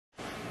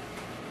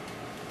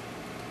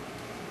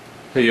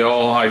Hey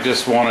y'all, I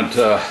just wanted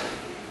to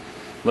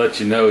let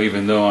you know,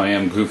 even though I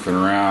am goofing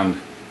around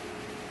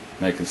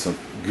making some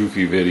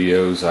goofy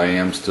videos, I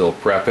am still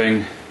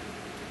prepping.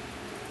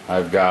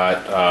 I've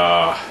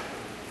got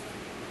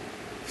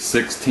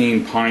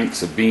 16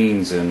 pints of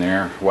beans in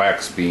there,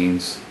 wax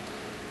beans.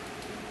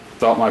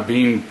 Thought my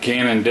bean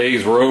canning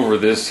days were over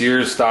this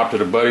year. Stopped at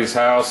a buddy's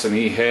house and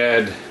he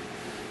had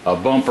a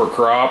bumper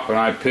crop, and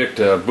I picked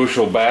a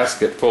bushel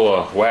basket full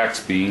of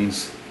wax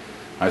beans.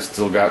 I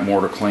still got more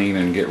to clean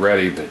and get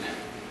ready, but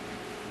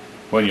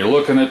when you're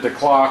looking at the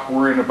clock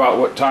worrying about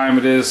what time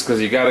it is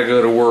because you got to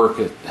go to work,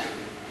 it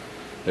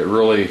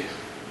really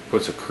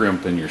puts a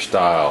crimp in your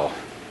style.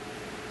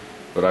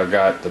 But I've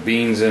got the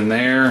beans in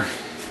there,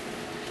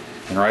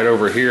 and right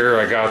over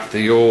here I got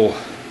the old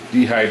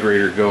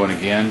dehydrator going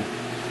again.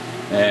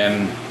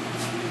 And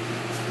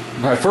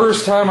my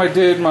first time I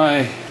did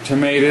my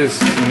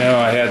tomatoes, you know,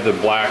 I had the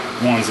black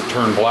ones that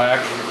turn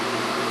black.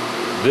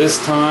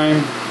 This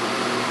time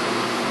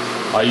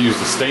I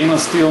used a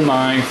stainless steel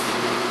knife,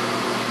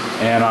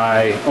 and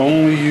I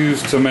only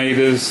used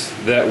tomatoes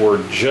that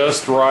were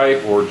just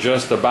ripe or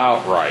just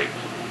about ripe,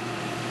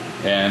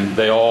 and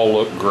they all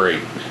look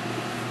great.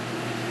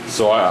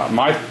 So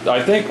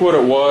I think what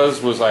it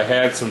was I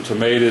had some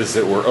tomatoes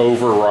that were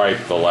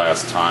overripe the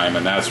last time,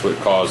 and that's what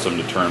caused them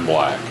to turn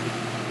black.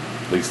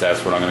 At least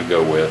that's what I'm going to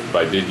go with.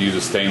 But I did use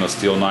a stainless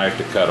steel knife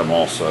to cut them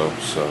also,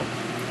 so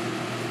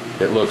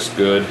it looks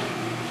good.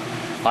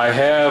 I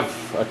have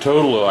a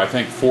total of, I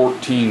think,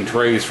 14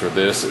 trays for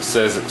this. It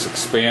says it's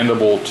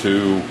expandable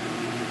to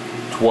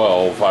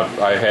 12.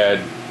 I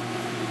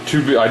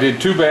did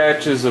 2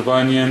 batches of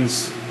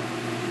onions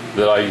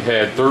that I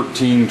had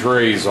 13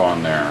 trays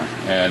on there,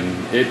 and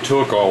it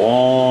took a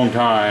long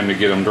time to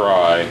get them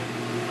dry.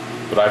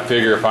 But I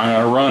figure if I'm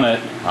going to run it,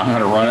 I'm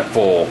going to run it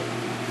full.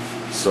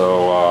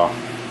 So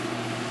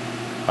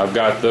I've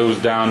got those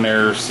down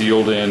there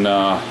sealed in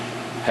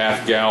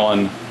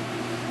half-gallon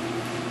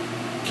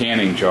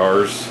canning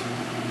jars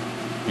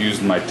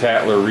using my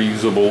Tatler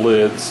reusable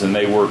lids, and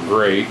they work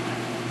great.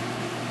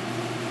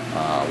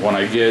 When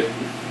I get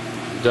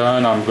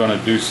done, I'm going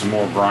to do some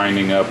more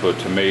grinding up of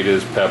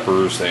tomatoes,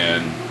 peppers,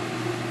 and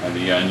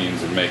the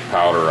onions and make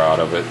powder out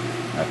of it.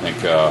 I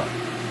think I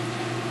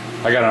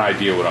got an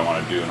idea what I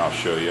want to do, and I'll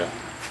show you.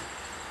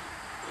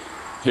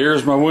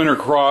 Here's my winter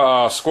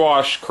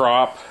squash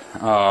crop.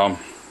 I'm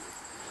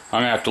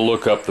going to have to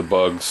look up the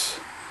bugs.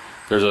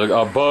 There's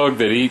a bug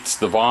that eats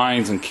the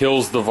vines and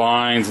kills the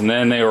vines, and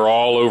then they were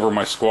all over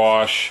my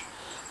squash.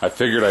 I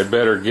figured I'd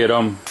better get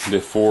them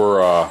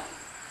before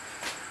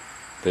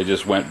they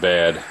just went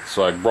bad.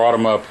 So I brought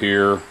them up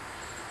here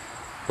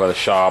by the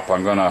shop.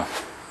 I'm gonna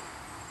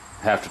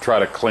have to try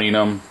to clean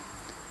them,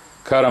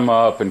 cut them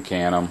up, and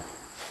can them.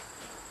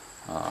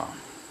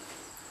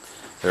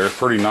 There are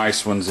pretty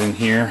nice ones in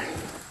here.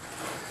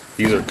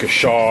 These are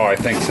Cushaw, I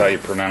think is how you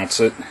pronounce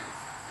it.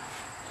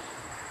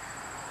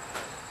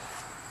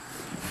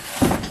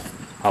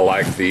 I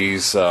like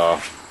these.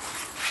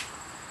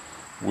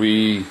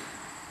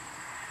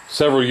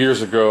 Several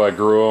years ago I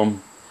grew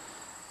them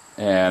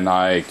and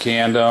I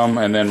canned them,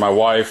 and then my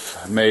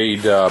wife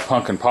made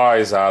pumpkin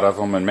pies out of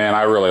them, and man,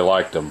 I really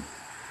liked them.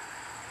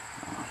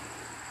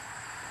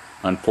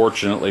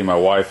 Unfortunately, my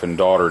wife and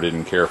daughter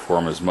didn't care for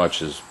them as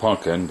much as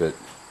pumpkin, but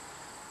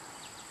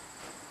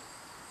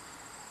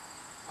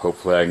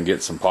hopefully I can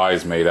get some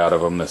pies made out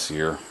of them this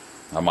year.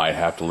 I might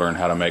have to learn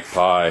how to make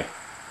pie.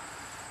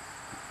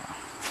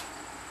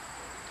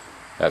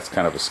 That's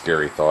kind of a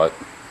scary thought.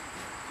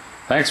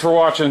 Thanks for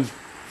watching.